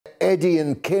Eddie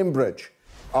in Cambridge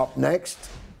up next.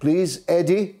 Please,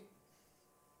 Eddie.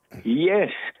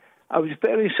 Yes, I was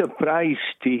very surprised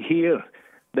to hear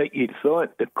that you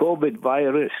thought the COVID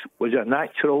virus was a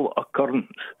natural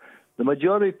occurrence. The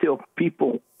majority of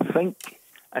people think,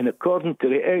 and according to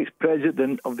the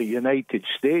ex-president of the United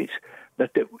States,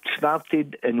 that it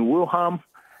started in Wuhan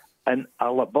in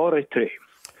a laboratory.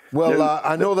 Well, now,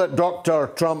 I know that Dr.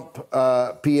 Trump,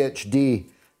 PhD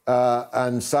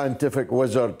and scientific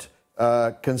wizard,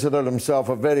 considered himself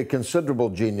a very considerable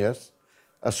genius,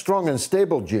 a strong and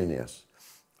stable genius.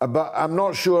 But I'm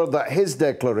not sure that his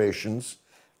declarations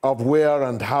of where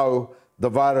and how the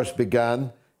virus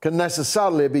began can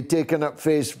necessarily be taken at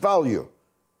face value.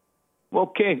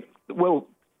 Okay, well,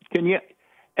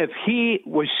 if he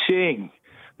was saying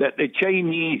that the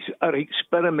Chinese are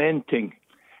experimenting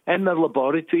in their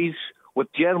laboratories with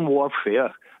germ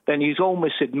warfare, then he's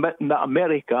almost admitting that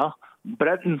America,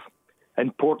 Britain,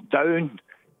 and Portdown,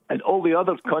 and all the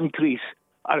other countries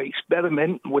are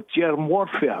experimenting with germ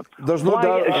warfare. There's no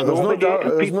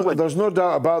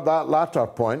doubt about that latter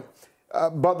point.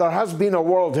 But there has been a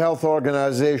World Health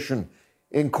Organization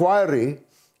inquiry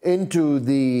into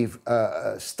the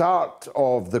start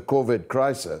of the COVID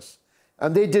crisis,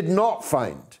 and they did not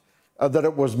find that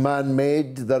it was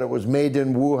man-made, that it was made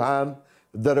in Wuhan,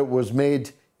 that it was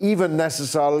made even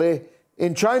necessarily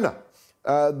in China.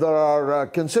 There are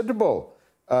considerable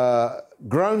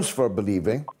grounds for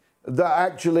believing that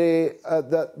actually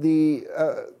that the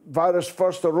virus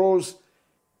first arose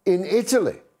in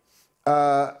Italy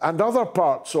and other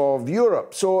parts of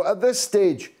Europe. So at this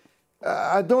stage,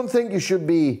 I don't think you should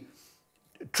be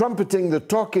trumpeting the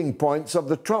talking points of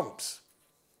the Trumps.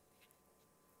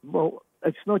 Well,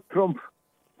 it's not Trump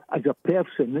as a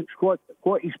person. It's what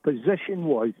his position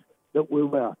was that we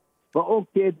were. But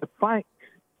okay, the facts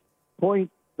point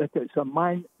that it's a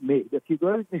man-made. If you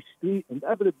go out in the street and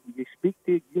everybody you speak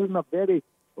to, you're in a very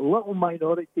little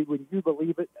minority when you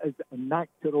believe it is a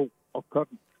natural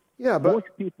occurrence. Yeah, but most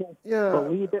people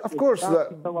believe it. Of course,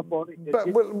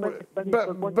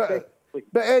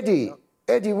 but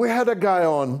Eddie, we had a guy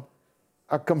on,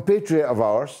 a compatriot of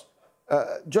ours,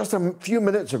 just a few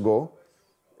minutes ago,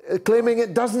 claiming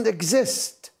it doesn't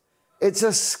exist. It's a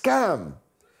scam,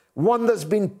 one that's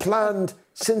been planned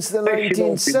since the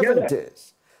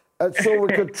 1970s. So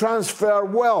we could transfer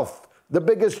wealth, the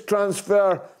biggest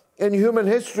transfer in human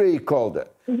history, he called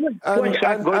it.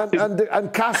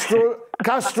 And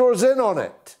Castro's in on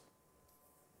it.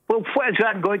 Well, what is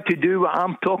that going to do what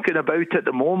I'm talking about at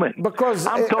the moment? Because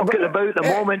I'm talking about the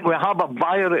moment we have a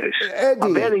virus,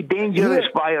 Eddie, a very dangerous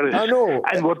virus, I know.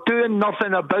 And we're doing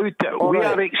nothing about it. We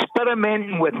are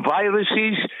experimenting with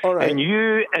viruses, and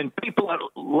you and people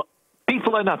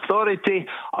in authority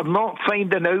are not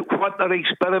finding out what they're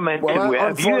experimenting with.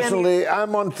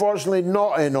 I'm unfortunately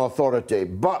not in authority,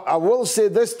 but I will say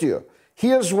this to you.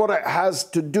 Here's what it has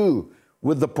to do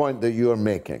with the point that you're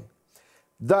making.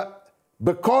 That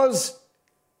because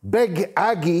Big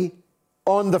Aggie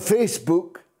on the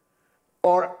Facebook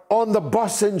or on the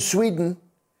bus in Sweden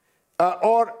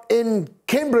or in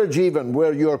Cambridge even,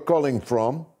 where you're calling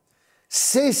from,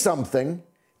 say something,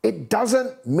 it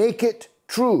doesn't make it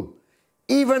true.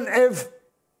 Even if,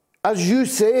 as you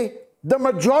say, the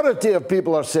majority of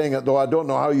people are saying it, though I don't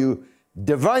know how you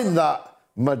divine that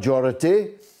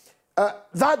majority,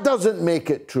 that doesn't make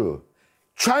it true.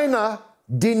 China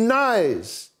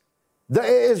denies that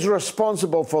it is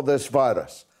responsible for this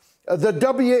virus. The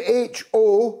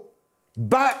WHO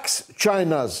backs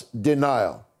China's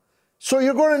denial. So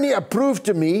you're going to need to prove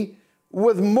to me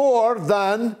with more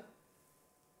than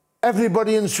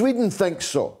everybody in Sweden thinks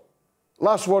so.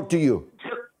 Last word to you.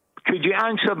 Could you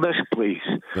answer this, please?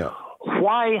 Yeah.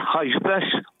 Why has this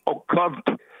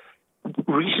occurred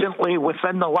recently,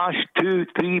 within the last 2,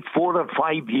 3, 4, or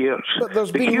 5 years? But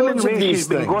there's the been human loads of race these has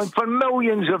been things going for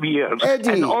millions of years, Eddie,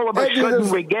 and all of a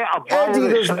sudden we get a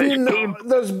virus.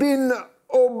 There's been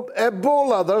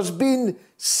Ebola, there's been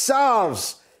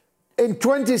SARS. In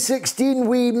 2016,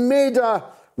 we made a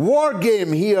war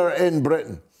game here in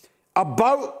Britain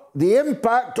about the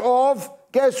impact of,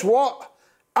 guess what?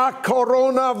 A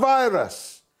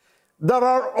coronavirus.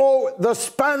 The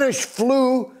Spanish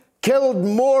flu killed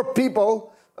more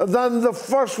people than the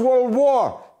First World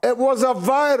War. It was a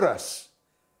virus.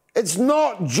 It's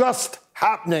not just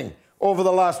happening over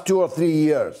the last 2 or 3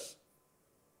 years.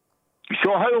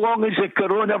 So how long has the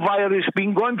coronavirus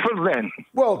been going for then?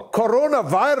 Well,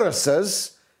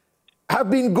 coronaviruses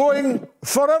have been going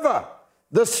forever.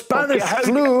 The Spanish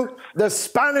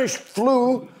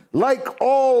flu, like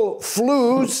all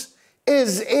flus,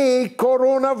 is a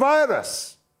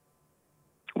coronavirus.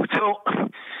 So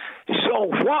So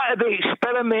what are they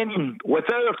experimenting with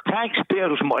our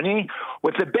taxpayers' money,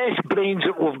 with the best brains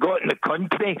that we've got in the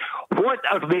country? What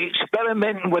are they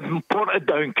experimenting with in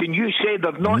Portadown? Can you say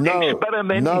they're not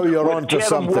experimenting with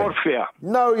germ warfare?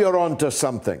 Now you're on to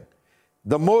something.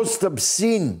 The most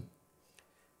obscene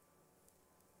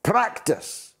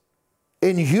practice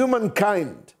in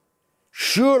humankind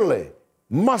surely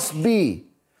must be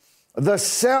the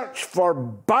search for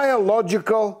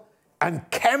biological and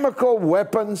chemical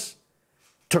weapons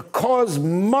to cause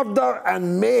murder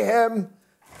and mayhem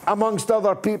amongst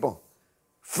other people.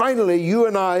 Finally, you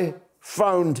and I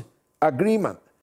found agreement.